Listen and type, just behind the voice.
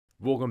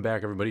Welcome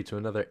back, everybody, to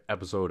another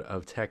episode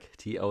of Tech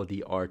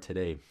TLDR.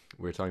 Today,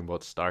 we're talking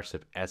about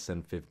Starship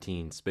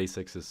SN15,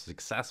 SpaceX's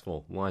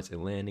successful launch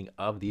and landing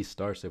of the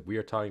Starship. We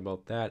are talking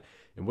about that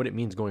and what it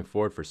means going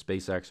forward for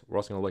SpaceX. We're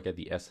also going to look at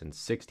the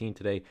SN16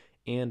 today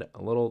and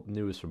a little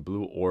news from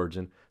Blue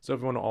Origin. So if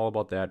you want to know all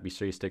about that, be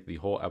sure you stick the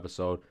whole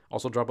episode.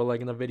 Also, drop a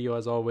like in the video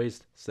as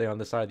always. Stay on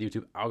this side of the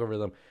YouTube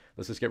algorithm.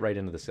 Let's just get right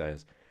into this,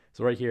 guys.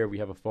 So right here, we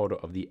have a photo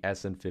of the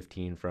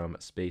SN15 from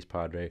Space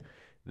Padre.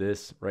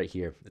 This right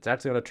here, it's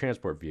actually on a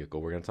transport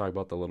vehicle. We're going to talk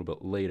about that a little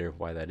bit later,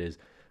 why that is.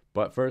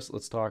 But first,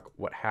 let's talk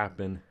what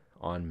happened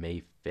on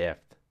May 5th.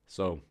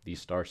 So the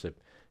Starship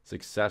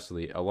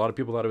successfully, a lot of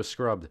people thought it was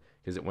scrubbed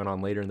because it went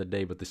on later in the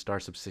day, but the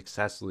Starship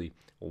successfully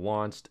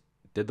launched,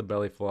 did the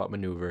belly flow out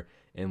maneuver,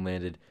 and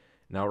landed.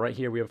 Now right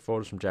here, we have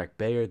photos from Jack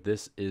Bayer.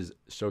 This is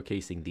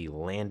showcasing the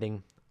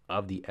landing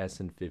of the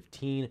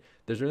SN15.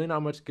 There's really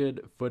not much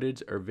good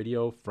footage or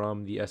video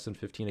from the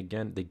SN15.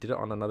 Again, they did it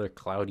on another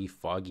cloudy,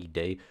 foggy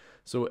day.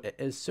 So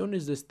as soon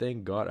as this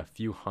thing got a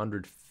few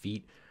hundred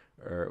feet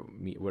or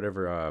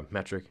whatever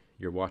metric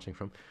you're watching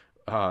from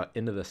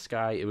into the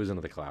sky, it was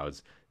into the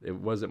clouds. It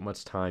wasn't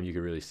much time you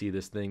could really see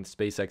this thing.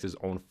 SpaceX's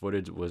own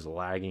footage was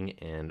lagging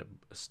and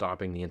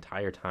stopping the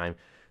entire time.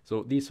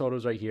 So these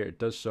photos right here, it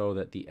does show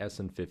that the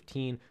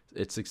SN15,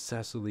 it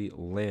successfully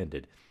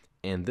landed.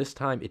 And this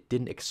time it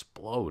didn't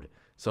explode.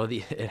 So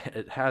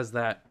it has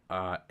that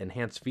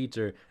enhanced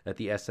feature that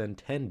the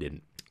SN10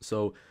 didn't.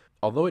 So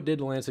although it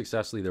did land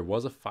successfully, there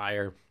was a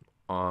fire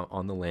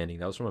on the landing.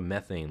 That was from a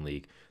methane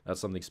leak. That's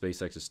something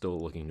SpaceX is still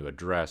looking to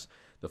address.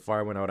 The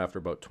fire went out after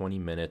about 20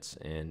 minutes,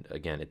 and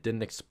again, it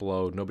didn't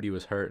explode. Nobody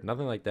was hurt,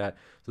 nothing like that.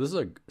 So this is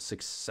a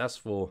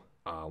successful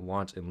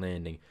launch and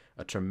landing,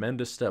 a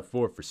tremendous step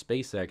forward for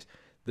SpaceX.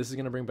 This is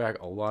going to bring back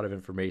a lot of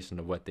information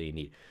of what they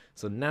need.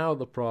 So now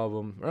the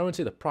problem, or I wouldn't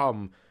say the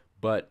problem,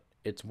 but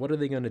it's what are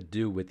they going to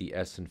do with the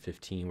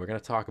SN15? We're going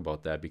to talk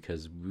about that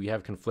because we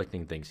have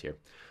conflicting things here.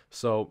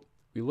 So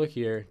we look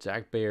here,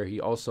 Jack Bayer, he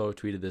also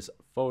tweeted this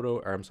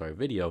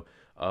video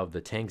of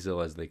the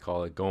Tankzilla, as they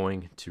call it,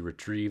 going to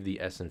retrieve the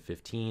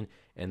SN15,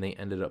 and they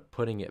ended up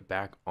putting it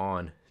back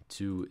on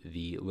to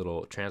the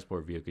little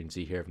transport vehicle. You can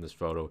see here from this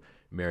photo,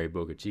 Mary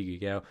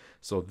Bogachiga.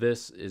 So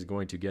this is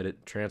going to get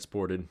it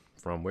transported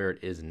from where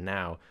it is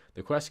now.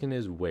 The question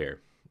is where,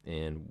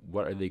 and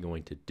what are they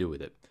going to do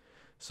with it?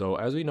 So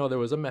as we know, there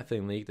was a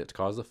methane leak that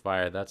caused the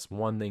fire. That's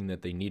one thing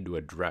that they need to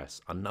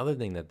address. Another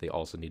thing that they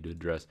also need to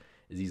address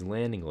is these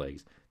landing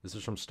legs. This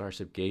is from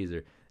Starship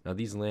Gazer. Now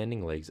these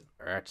landing legs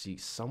are actually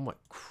somewhat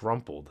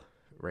crumpled.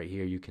 Right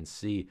here you can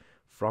see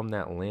from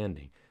that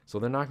landing. So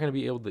they're not going to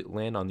be able to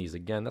land on these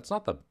again. That's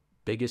not the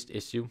biggest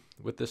issue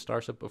with this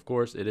Starship, of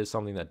course. It is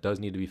something that does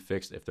need to be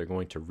fixed if they're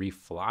going to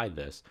refly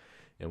this.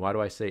 And why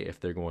do I say if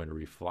they're going to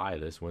refly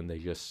this when they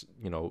just,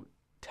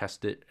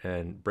 test it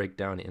and break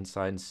down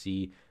inside and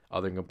see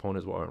other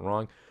components what went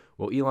wrong?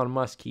 Well, Elon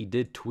Musk, he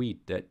did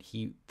tweet that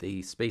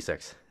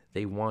SpaceX,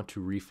 they want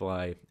to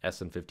refly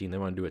SN15. They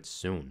want to do it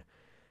soon.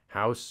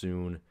 How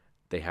soon,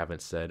 they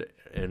haven't said.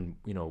 And,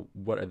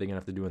 what are they going to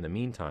have to do in the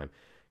meantime?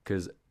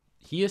 Because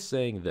he is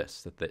saying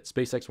this, that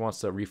SpaceX wants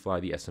to refly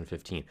the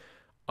SN15.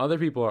 Other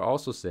people are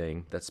also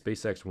saying that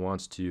SpaceX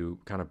wants to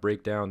kind of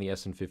break down the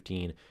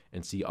SN15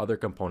 and see other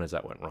components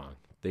that went wrong.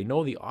 They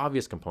know the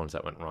obvious components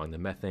that went wrong, the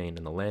methane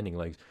and the landing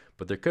legs,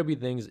 but there could be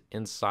things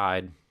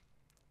inside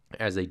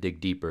as they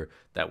dig deeper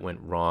that went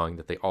wrong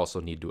that they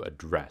also need to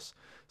address.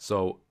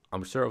 So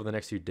I'm sure over the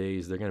next few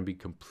days, they're going to be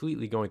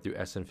completely going through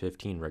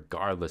SN15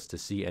 regardless to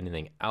see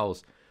anything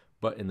else.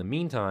 But in the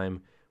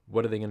meantime,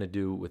 what are they going to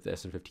do with the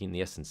SN15 and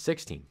the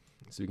SN16?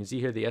 So you can see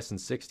here the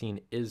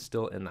SN16 is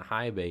still in the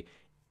high bay.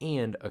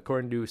 And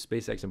according to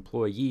SpaceX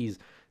employees,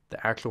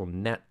 the actual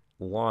net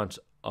launch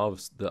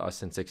of the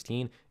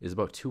SN16 is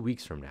about 2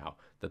 weeks from now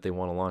that they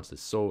want to launch this.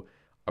 So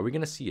are we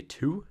going to see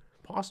two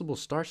possible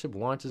Starship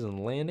launches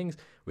and landings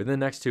within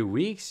the next 2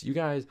 weeks? You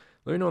guys,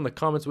 let me know in the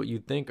comments what you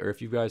think, or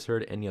if you guys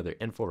heard any other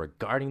info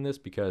regarding this,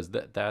 because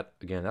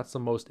again, that's the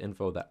most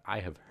info that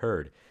I have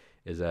heard,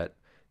 is that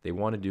they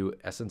want to do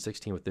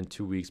SN16 within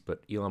 2 weeks,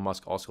 but Elon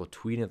Musk also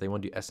tweeting that they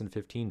want to do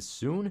SN15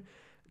 soon.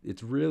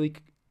 It's really,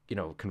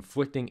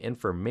 conflicting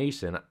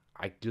information.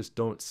 I just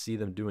don't see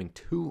them doing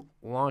two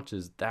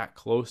launches that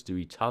close to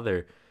each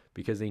other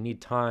because they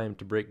need time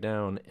to break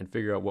down and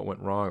figure out what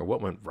went wrong or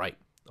what went right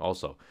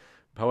also.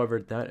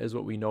 However, that is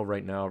what we know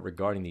right now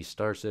regarding these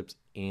Starships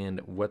and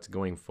what's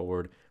going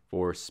forward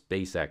for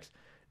SpaceX.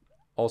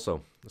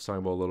 Also, let's talk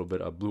about a little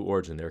bit of Blue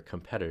Origin, their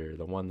competitor,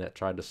 the one that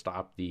tried to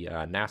stop the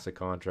NASA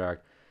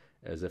contract,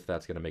 as if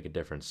that's going to make a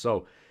difference.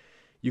 So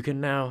you can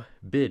now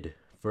bid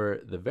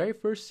for the very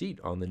first seat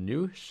on the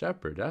New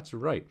Shepard. That's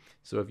right.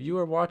 So if you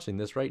are watching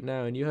this right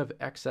now and you have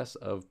excess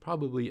of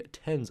probably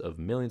tens of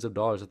millions of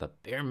dollars at the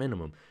bare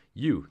minimum,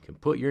 you can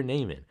put your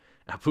name in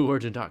at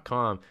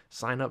blueorigin.com.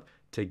 Sign up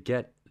to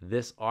get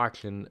this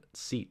auction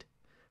seat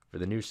for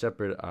the New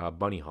Shepard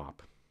bunny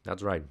hop.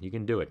 That's right. You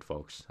can do it,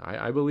 folks.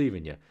 I believe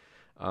in you.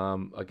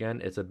 Again,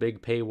 it's a big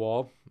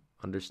paywall.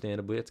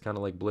 Understandably, it's kind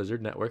of like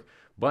Blizzard Network.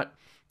 But,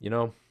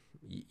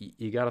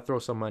 you got to throw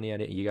some money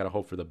at it. You got to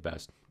hope for the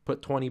best.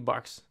 Put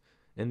 $20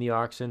 in the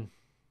auction,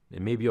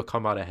 and maybe you'll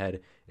come out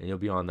ahead and you'll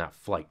be on that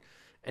flight.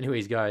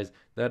 Anyways, guys,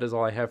 that is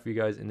all I have for you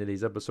guys in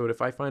today's episode.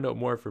 If I find out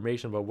more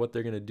information about what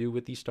they're going to do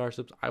with these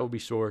starships, I will be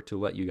sure to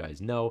let you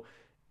guys know.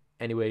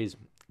 Anyways,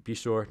 be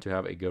sure to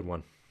have a good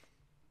one.